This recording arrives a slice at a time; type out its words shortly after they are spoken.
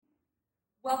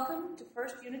Welcome to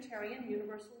First Unitarian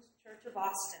Universalist Church of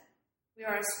Austin. We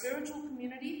are a spiritual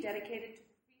community dedicated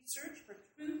to the search for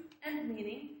truth and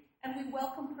meaning, and we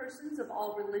welcome persons of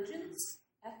all religions,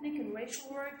 ethnic and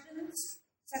racial origins,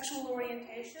 sexual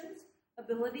orientations,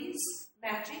 abilities,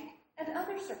 magic, and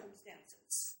other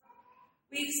circumstances.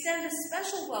 We extend a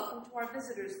special welcome to our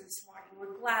visitors this morning.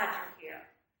 We're glad you're here.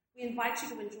 We invite you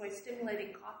to enjoy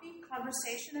stimulating coffee,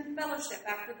 conversation, and fellowship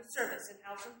after the service in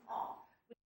Housen Hall.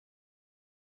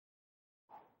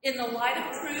 In the light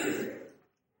of truth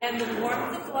and the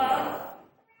warmth of love,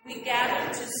 we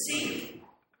gather to seek,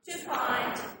 to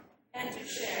find, and to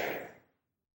share.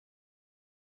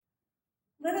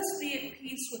 Let us be at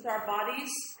peace with our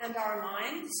bodies and our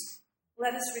minds.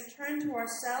 Let us return to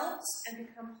ourselves and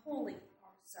become holy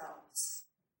ourselves.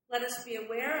 Let us be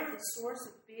aware of the source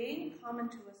of being common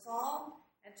to us all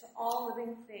and to all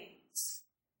living things.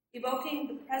 Evoking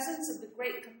the presence of the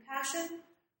great compassion,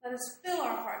 let us fill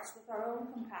our hearts with our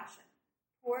own compassion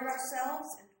toward ourselves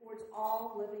and towards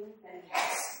all living things.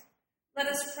 Let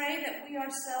us pray that we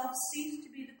ourselves cease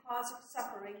to be the cause of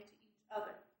suffering to each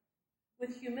other.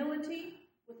 With humility,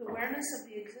 with awareness of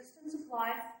the existence of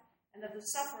life and of the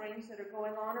sufferings that are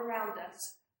going on around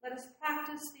us, let us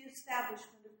practice the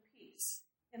establishment of peace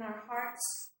in our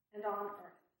hearts and on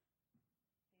earth.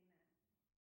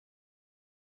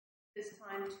 It is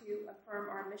time to affirm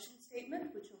our mission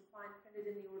statement, which you'll find printed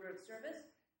in the order of service,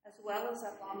 as well as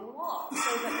up on the wall,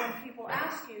 so that when people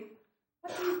ask you,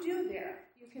 what do you do there?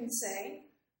 You can say,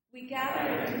 we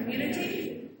gather in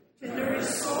community to nourish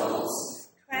souls,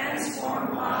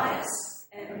 transform lives,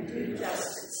 and do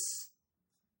justice.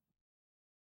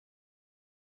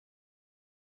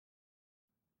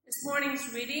 This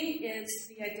morning's reading is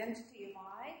The Identity of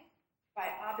I by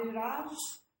Abhiraj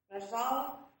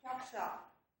Rajal Jaksha.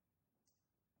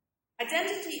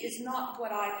 Identity is not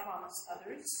what I promise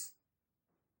others.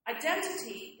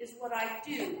 Identity is what I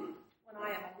do when I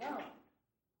am alone.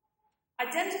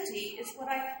 Identity is what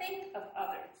I think of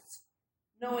others,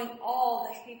 knowing all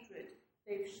the hatred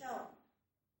they've shown.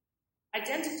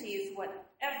 Identity is what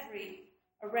every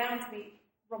around me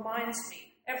reminds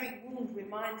me, every wound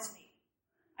reminds me.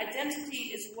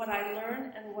 Identity is what I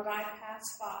learn and what I pass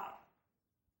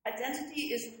by.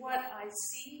 Identity is what I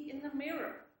see in the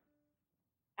mirror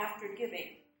after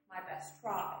giving my best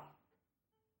try.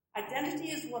 Identity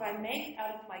is what I make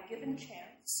out of my given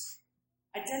chance.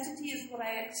 Identity is what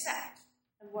I accept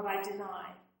and what I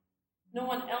deny. No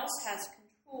one else has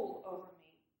control over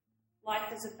me.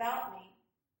 Life is about me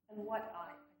and what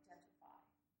I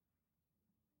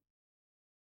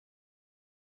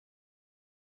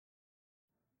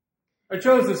identify. I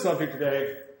chose this subject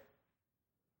today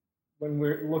when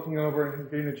we're looking over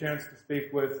and getting the chance to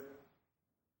speak with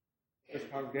this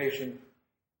congregation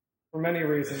for many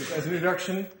reasons. As an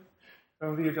introduction,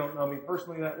 some of you don't know me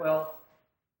personally that well.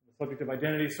 The subject of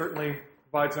identity certainly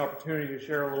provides an opportunity to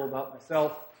share a little about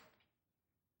myself.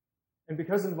 And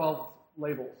because it involves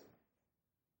labels,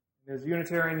 as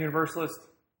Unitarian Universalists,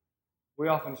 we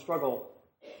often struggle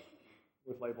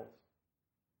with labels.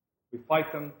 We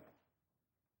fight them.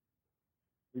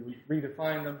 We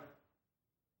redefine them.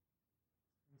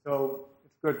 And so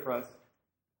it's good for us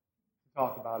to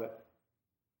talk about it.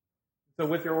 So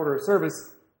with your order of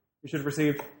service, you should have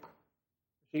received a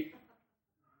sheet.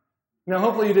 Now,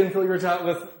 hopefully you didn't fill yours out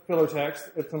with filler text,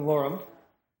 it's in lorem.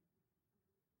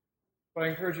 But I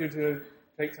encourage you to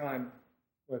take time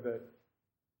with it.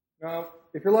 Now,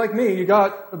 if you're like me, you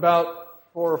got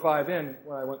about 4 or 5 in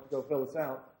when I went to go fill this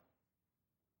out.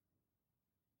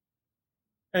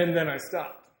 And then I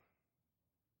stopped.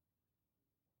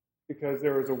 Because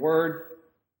there was a word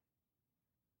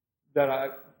that I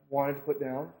wanted to put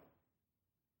down,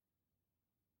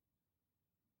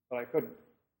 but I couldn't.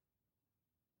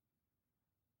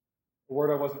 A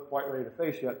word I wasn't quite ready to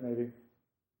face yet, maybe.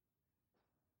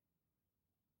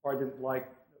 Or I didn't like,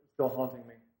 that was still haunting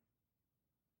me.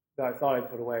 That I thought I'd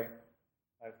put away.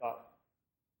 I thought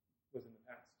was in the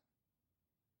past.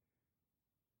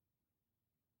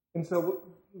 And so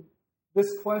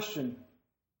this question,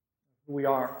 who we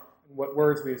are, and what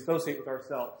words we associate with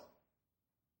ourselves,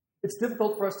 it's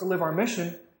difficult for us to live our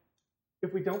mission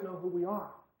if we don't know who we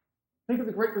are. Think of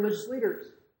the great religious leaders.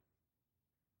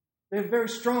 They have very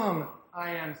strong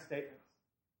I am statements.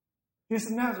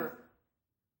 Jesus of Nazareth,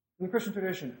 in the Christian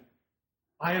tradition,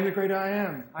 I am the great I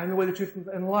am. I am the way, the truth,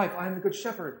 and the life. I am the good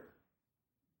shepherd.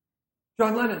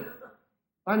 John Lennon,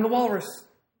 I am the walrus.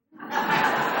 And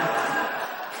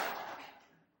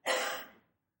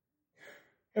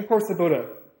of course, the Buddha,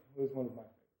 who is one of my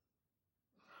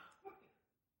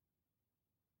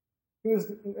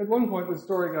favorites. At one point, the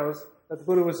story goes that the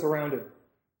Buddha was surrounded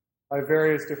by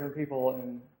various different people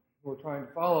and who were trying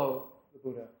to follow the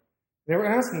Buddha. They were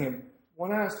asking him,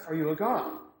 one asked, "Are you a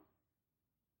god?"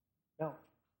 No.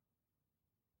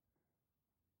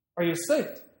 "Are you a saint?"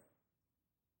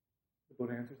 The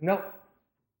Buddha answers, "No."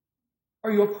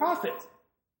 "Are you a prophet?" The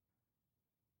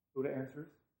Buddha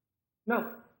answers,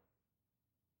 "No."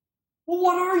 "Well,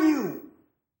 what are you?"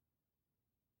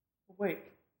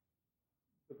 "Awake."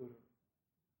 The Buddha.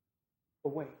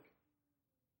 Awake.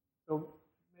 So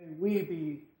may we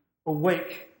be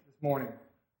awake this morning,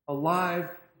 alive,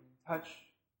 in touch,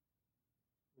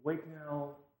 awake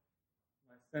now,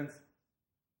 my senses.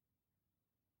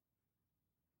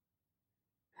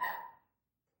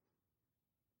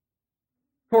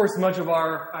 Of course, much of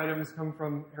our items come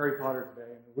from Harry Potter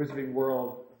today and the wizarding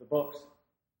world of the books.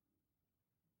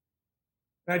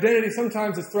 And identity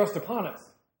sometimes is thrust upon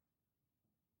us.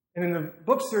 And in the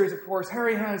book series, of course,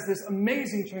 Harry has this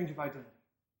amazing change of identity.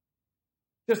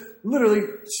 Just literally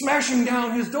smashing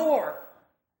down his door.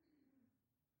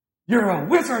 "You're a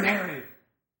wizard, Harry!"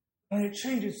 And it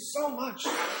changes so much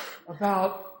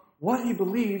about what he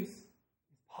believes is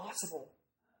possible.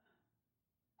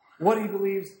 What he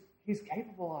believes he's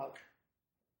capable of.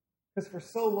 Because for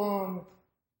so long,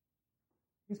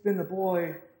 he's been the boy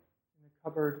in the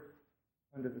cupboard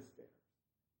under the stairs.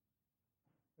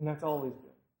 And that's all he's been.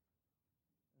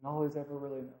 And all he's ever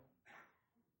really known.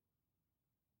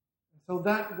 And so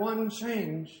that one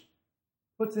change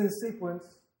puts in sequence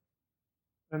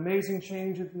an amazing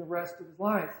change in the rest of his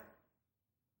life.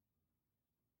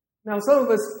 Now, some of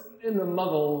us in the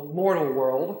Muggle mortal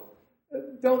world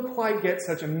don't quite get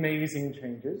such amazing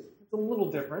changes. It's a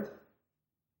little different.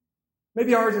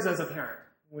 Maybe ours is as a parent.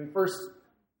 When we first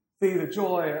see the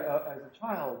joy as a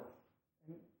child,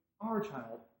 in our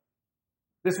child.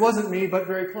 This wasn't me, but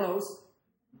very close.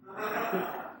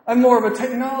 I'm more of a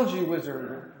technology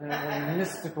wizard than a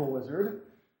mystical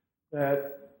wizard.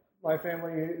 That my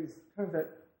family is kind of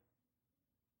that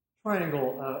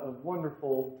triangle of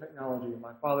wonderful technology.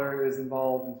 My father is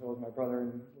involved, and so is my brother,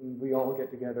 and when we all get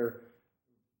together,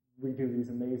 we do these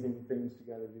amazing things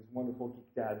together, these wonderful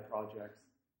Geek Dad projects.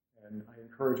 And I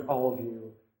encourage all of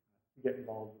you to get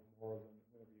involved with more of them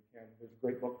whenever you can. There's a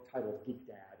great book titled Geek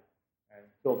Dad, and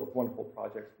filled with wonderful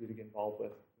projects for you to get involved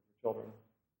with your children.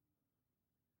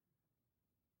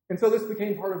 And so this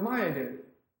became part of my identity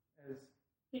as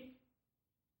geek,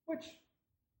 which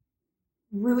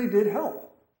really did help.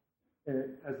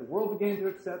 And as the world began to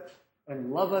accept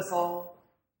and love us all,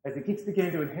 as the geeks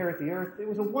began to inherit the earth, it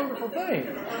was a wonderful thing.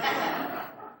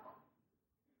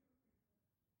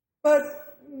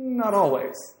 But not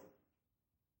always.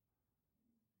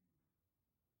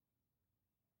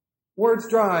 Words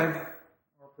drive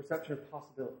our perception of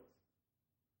possibilities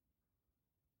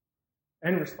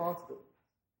and responsibilities.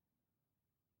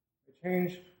 They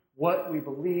change what we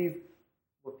believe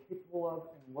we're capable of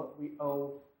and what we owe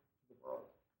to the world.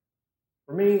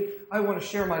 For me, I want to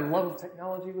share my love of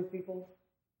technology with people.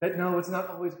 That no, it's not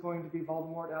always going to be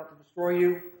Voldemort out to destroy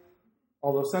you.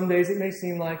 Although some days it may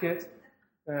seem like it,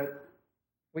 that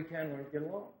we can learn to get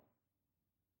along.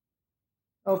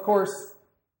 Of course,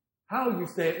 how you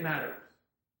say it matters.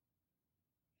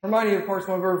 Hermione, of course,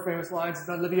 one of her famous lines is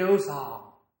about Leviosa.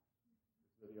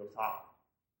 Leviosa.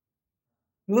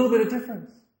 A little bit of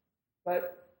difference.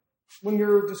 But when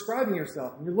you're describing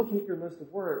yourself, and you're looking at your list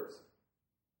of words,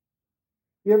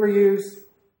 you ever use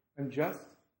 "I'm just"?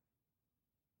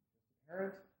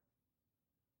 Parent,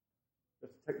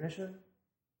 just a technician,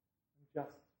 just.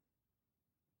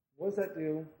 What does that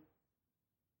do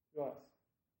to us?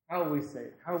 How we say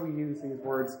it, how we use these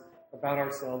words about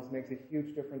ourselves makes a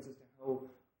huge difference as to how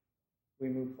we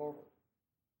move forward.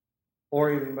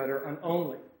 Or even better, I'm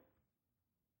only.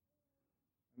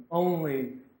 I'm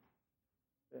only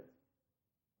this.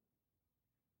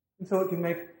 And so it can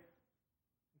make a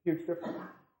huge difference.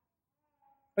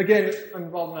 Again, I'm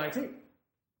involved in IT.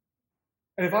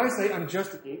 And if I say I'm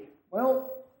just a geek,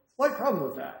 well, slight problem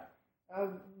with that.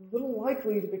 I'm little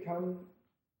likely to become,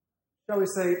 shall we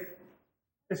say,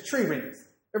 it's tree rings.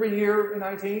 Every year in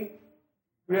IT,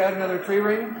 we add another tree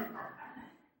ring.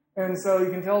 And so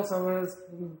you can tell someone has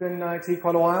been in IT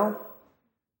quite a while.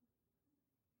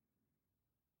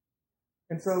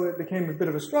 And so it became a bit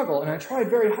of a struggle. And I tried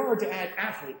very hard to add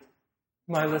athlete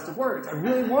to my list of words. I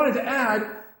really wanted to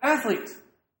add athlete.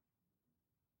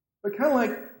 But kind of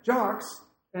like jocks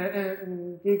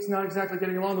and geeks not exactly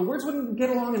getting along, the words wouldn't get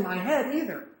along in my head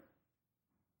either.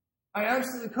 I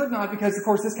absolutely could not, because, of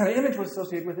course, this kind of image was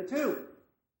associated with it too.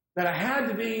 That I had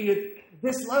to be at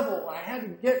this level. I had to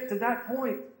get to that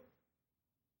point.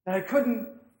 And I couldn't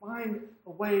find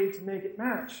a way to make it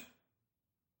match.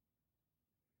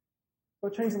 So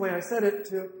I changed the way I said it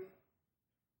to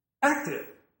active.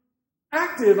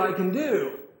 Active I can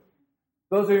do.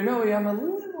 Those of you who know me, I'm a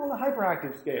little on the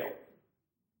hyperactive scale.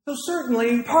 So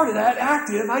certainly part of that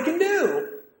active I can do.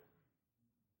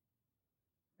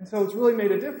 And so it's really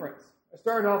made a difference. I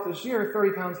started off this year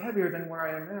 30 pounds heavier than where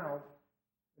I am now,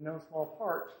 in no small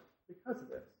part because of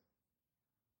this.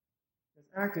 Because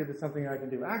active is something I can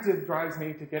do. Active drives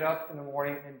me to get up in the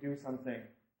morning and do something.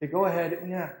 To go ahead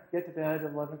and, get to bed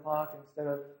at 11 o'clock instead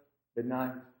of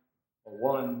midnight or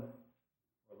 1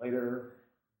 or later.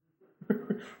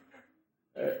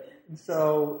 And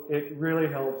so it really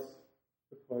helps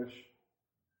to push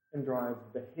and drive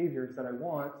the behaviors that I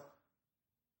want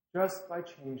just by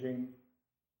changing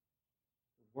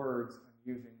the words I'm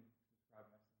using to describe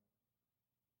myself,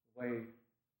 the way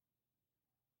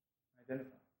I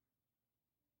identify.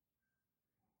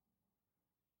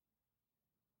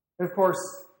 And of course,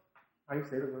 how you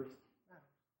say the words matters.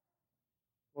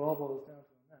 Well, it all boils down to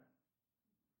that.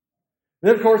 And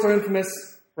then, of course, our infamous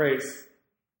phrase,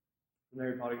 the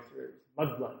Mary Potty series,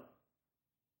 mudblood.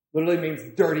 Literally means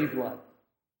dirty blood.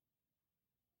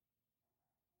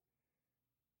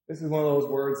 This is one of those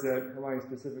words that Hermione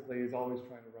specifically is always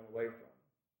trying to run away from,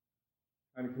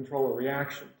 trying to control a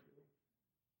reaction to.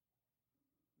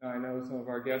 Now, I know some of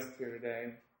our guests here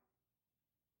today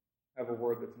have a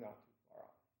word that's not too far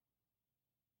off.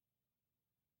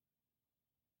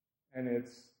 And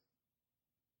it's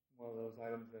one of those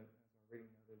items that, as our reading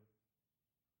noted,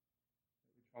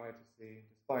 that we try to see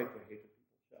despite the hate that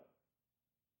people show.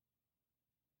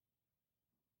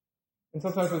 And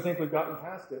sometimes we think we've gotten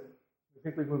past it. We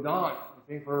think we've moved on. We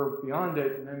think we're beyond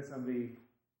it, and then somebody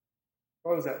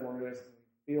throws that word at us, and we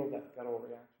feel that guttural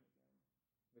reaction.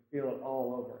 We feel it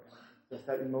all over. And just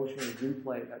that emotional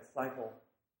replay, that cycle.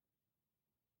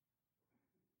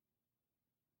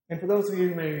 And for those of you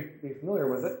who may be familiar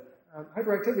with it,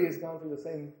 hyperactivity has gone through a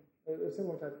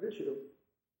similar type of issue.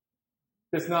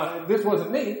 This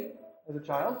wasn't me as a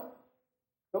child,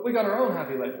 but we got our own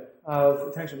happy label of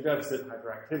attention deficit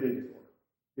hyperactivity disorder,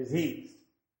 diseased,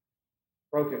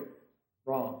 broken,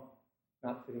 wrong,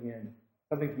 not fitting in,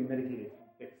 something to be medicated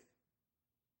and fixed.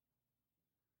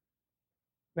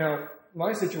 Now,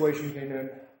 my situation came in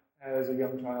as a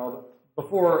young child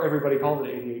before everybody called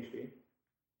it ADHD.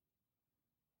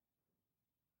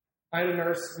 I had a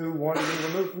nurse who wanted me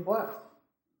removed from class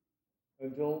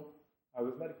until I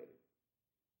was medicated.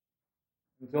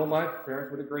 Until my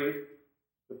parents would agree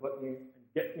to put me and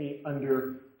get me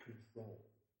under control.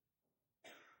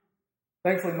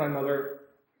 Thankfully, my mother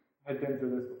had been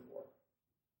through this before.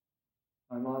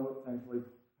 My mom thankfully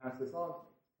passed this on to me.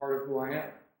 It's part of who I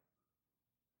am.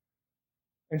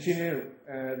 And she knew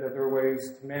that there were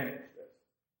ways to manage this,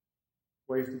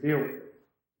 ways to deal with it.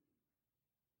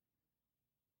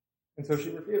 And so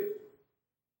she refused.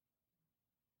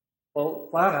 Well,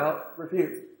 flat out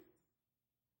refused.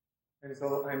 And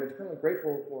so I'm eternally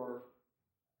grateful for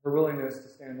her willingness to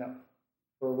stand up,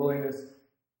 for her willingness to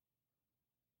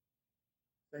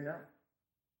say no,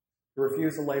 to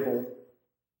refuse the label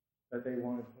that they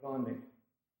wanted to put on me.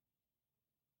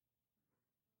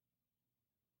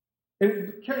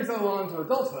 It carries that along to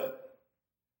adulthood.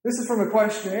 This is from a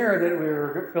questionnaire that we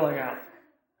were filling out.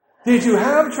 Did you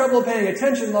have trouble paying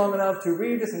attention long enough to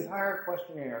read this entire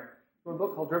questionnaire? From a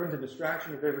book called Driven to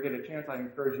Distraction. If you ever get a chance, I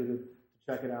encourage you to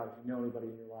check it out if you know anybody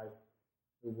in your life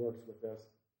who works with this.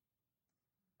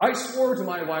 I swore to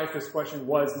my wife this question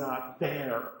was not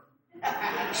there.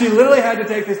 She literally had to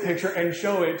take this picture and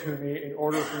show it to me in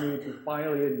order for me to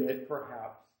finally admit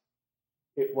perhaps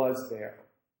it was there.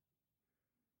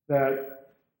 That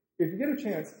if you get a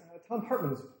chance, Tom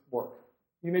Hartman's work,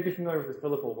 you may be familiar with his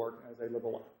political work as a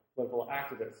liberal political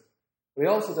activist, but he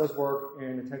also does work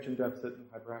in attention deficit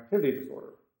and hyperactivity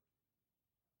disorder.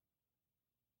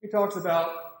 He talks about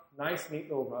nice, neat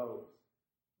little rows.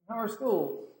 How our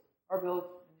schools are built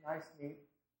in nice, neat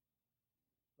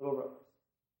little rows.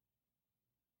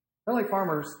 Kind of like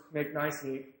farmers make nice,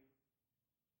 neat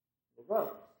little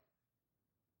rows,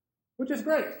 which is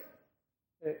great.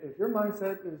 If your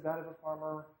mindset is that of a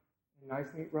farmer, nice,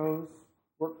 neat rows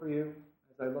work for you.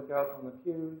 As I look out on the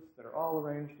pews that are all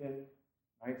arranged in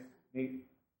nice, neat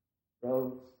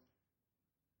rows.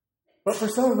 But for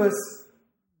some of us,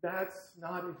 that's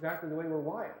not exactly the way we're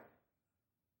wired.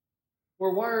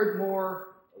 We're wired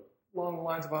more along the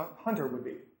lines of a hunter would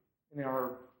be in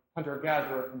our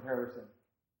hunter-gatherer comparison.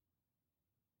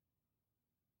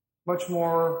 Much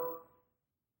more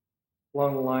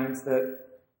along the lines that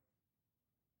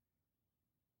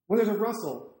when there's a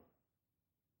rustle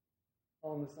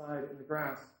on the side in the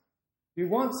grass, do you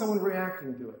want someone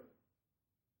reacting to it?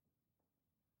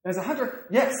 As a hunter,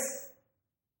 yes,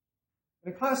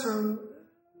 In a classroom,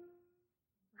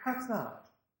 perhaps not.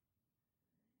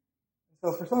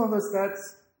 So for some of us,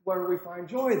 that's where we find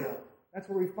joy, though. That's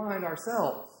where we find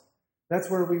ourselves. That's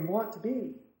where we want to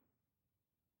be.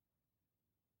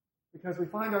 Because we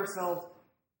find ourselves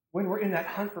when we're in that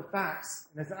hunt for facts.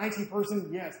 And as an IT person,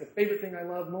 yes, the favorite thing I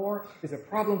love more is a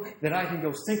problem that I can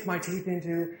go sink my teeth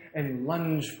into and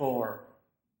lunge for.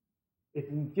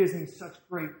 It gives me such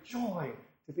great joy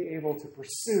to be able to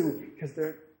pursue, because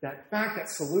that fact, that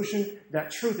solution,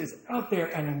 that truth is out there,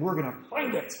 and then we're going to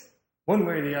find it one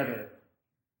way or the other.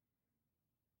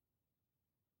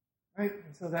 Right?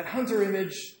 And so that hunter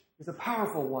image is a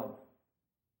powerful one.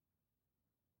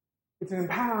 It's an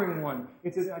empowering one.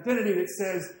 It's an identity that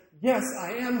says, yes,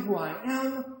 I am who I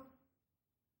am,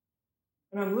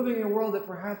 and I'm living in a world that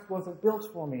perhaps wasn't built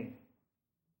for me.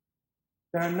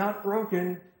 That I'm not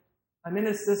broken. I'm in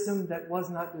a system that was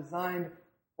not designed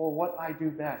for what I do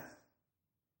best.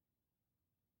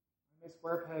 I'm a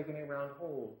square peg in a round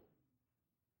hole.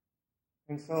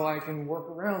 And so I can work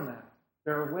around that.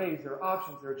 There are ways, there are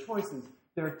options, there are choices,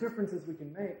 there are differences we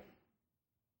can make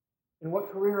in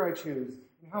what career I choose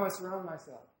and how I surround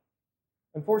myself.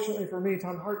 Unfortunately for me,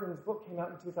 Tom Hartman's book came out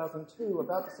in 2002,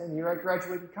 about the same year I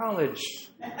graduated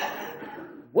college.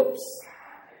 Whoops.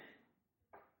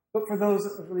 But for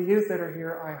the youth that are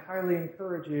here, I highly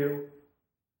encourage you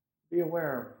to be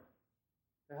aware,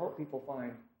 to help people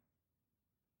find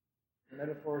the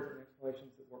metaphors and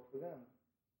explanations that work for them.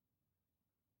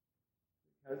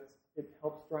 Because it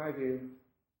helps drive you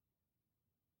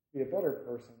to be a better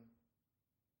person.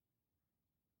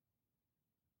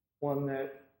 One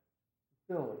that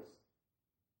fulfills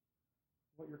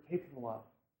what you're capable of.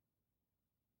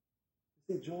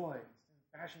 To see joy instead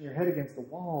of bashing your head against the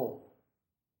wall.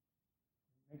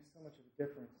 It makes so much of a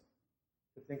difference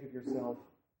to think of yourself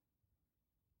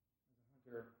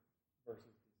as a hunter versus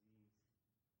disease.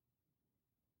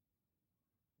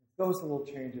 It's those little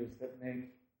changes that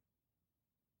make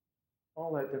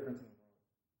all that difference in the world.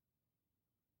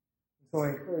 And so I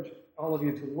encourage all of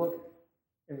you to look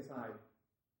inside.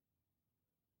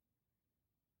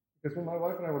 Because when my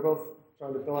wife and I were both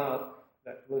trying to fill out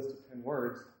that list of 10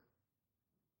 words,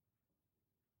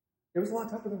 it was a lot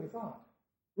tougher than we thought.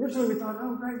 Originally we thought,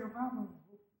 oh great, no problem.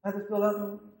 Have this filled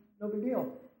out, no big deal.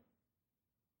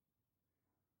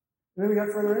 And then we got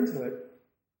further into it.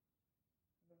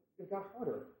 It got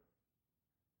harder.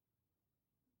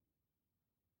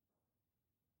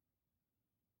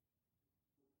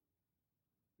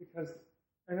 Because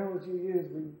I know as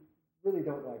UUs, we really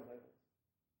don't like labels.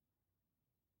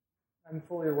 I'm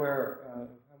fully aware of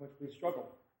how much we struggle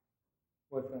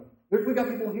with them. If we got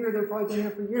people here that have probably been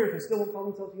here for years and still won't call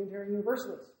themselves Unitarian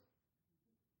Universalists.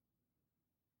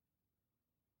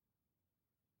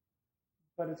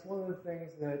 But it's one of the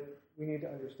things that we need to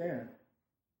understand.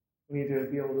 We need to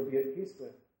be able to be at peace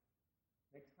with.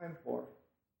 Make time for.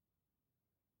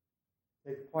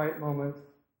 Take a quiet moment and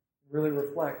really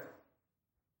reflect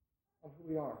on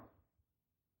who we are.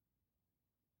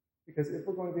 Because if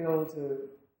we're going to be able to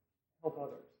help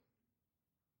others,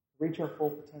 reach our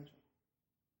full potential,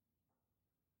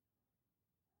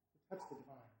 to touch the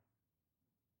divine,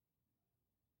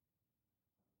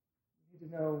 we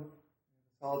need to know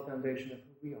the solid foundation of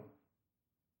who we are.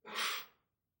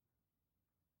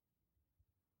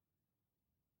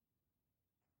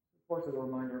 Of course, as a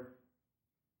reminder,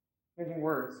 changing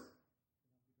words.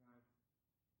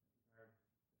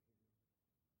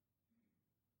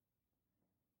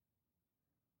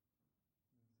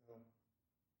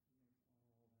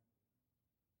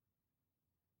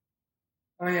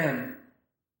 I am.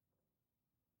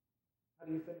 How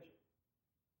do you finish it?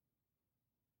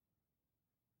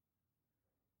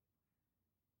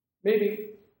 Maybe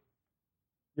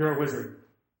you're a wizard.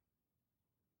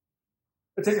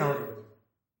 A technology wizard.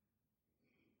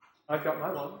 I've got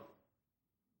my one.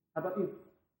 How about you?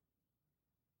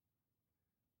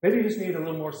 Maybe you just need a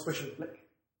little more swish and flick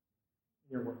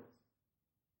in your words.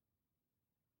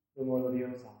 A little more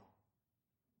Leviosa.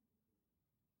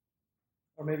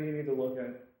 Or maybe you need to look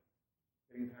at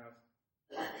getting past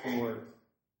some words.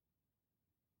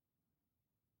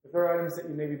 If there are items that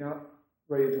you may be not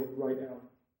ready to write down,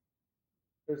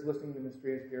 there's listening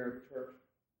ministries here at the church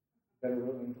that are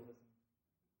willing to listen.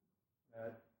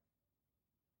 That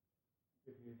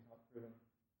if you need to talk through them,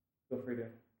 feel free to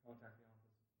contact the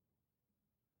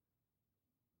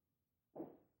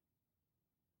office.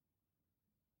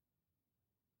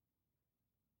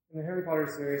 In the Harry Potter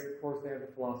series, of course, they have the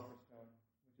Philosopher's Stone,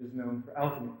 which is known for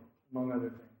alchemy, among other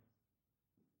things.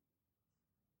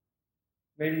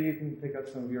 Maybe you can pick up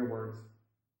some of your words and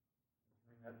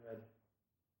bring that red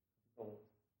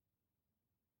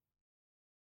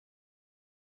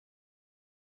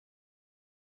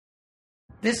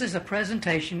This is a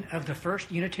presentation of the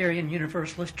First Unitarian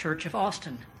Universalist Church of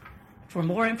Austin. For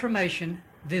more information,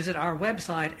 visit our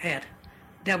website at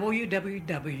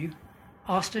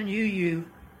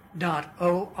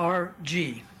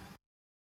www.austinuu.org.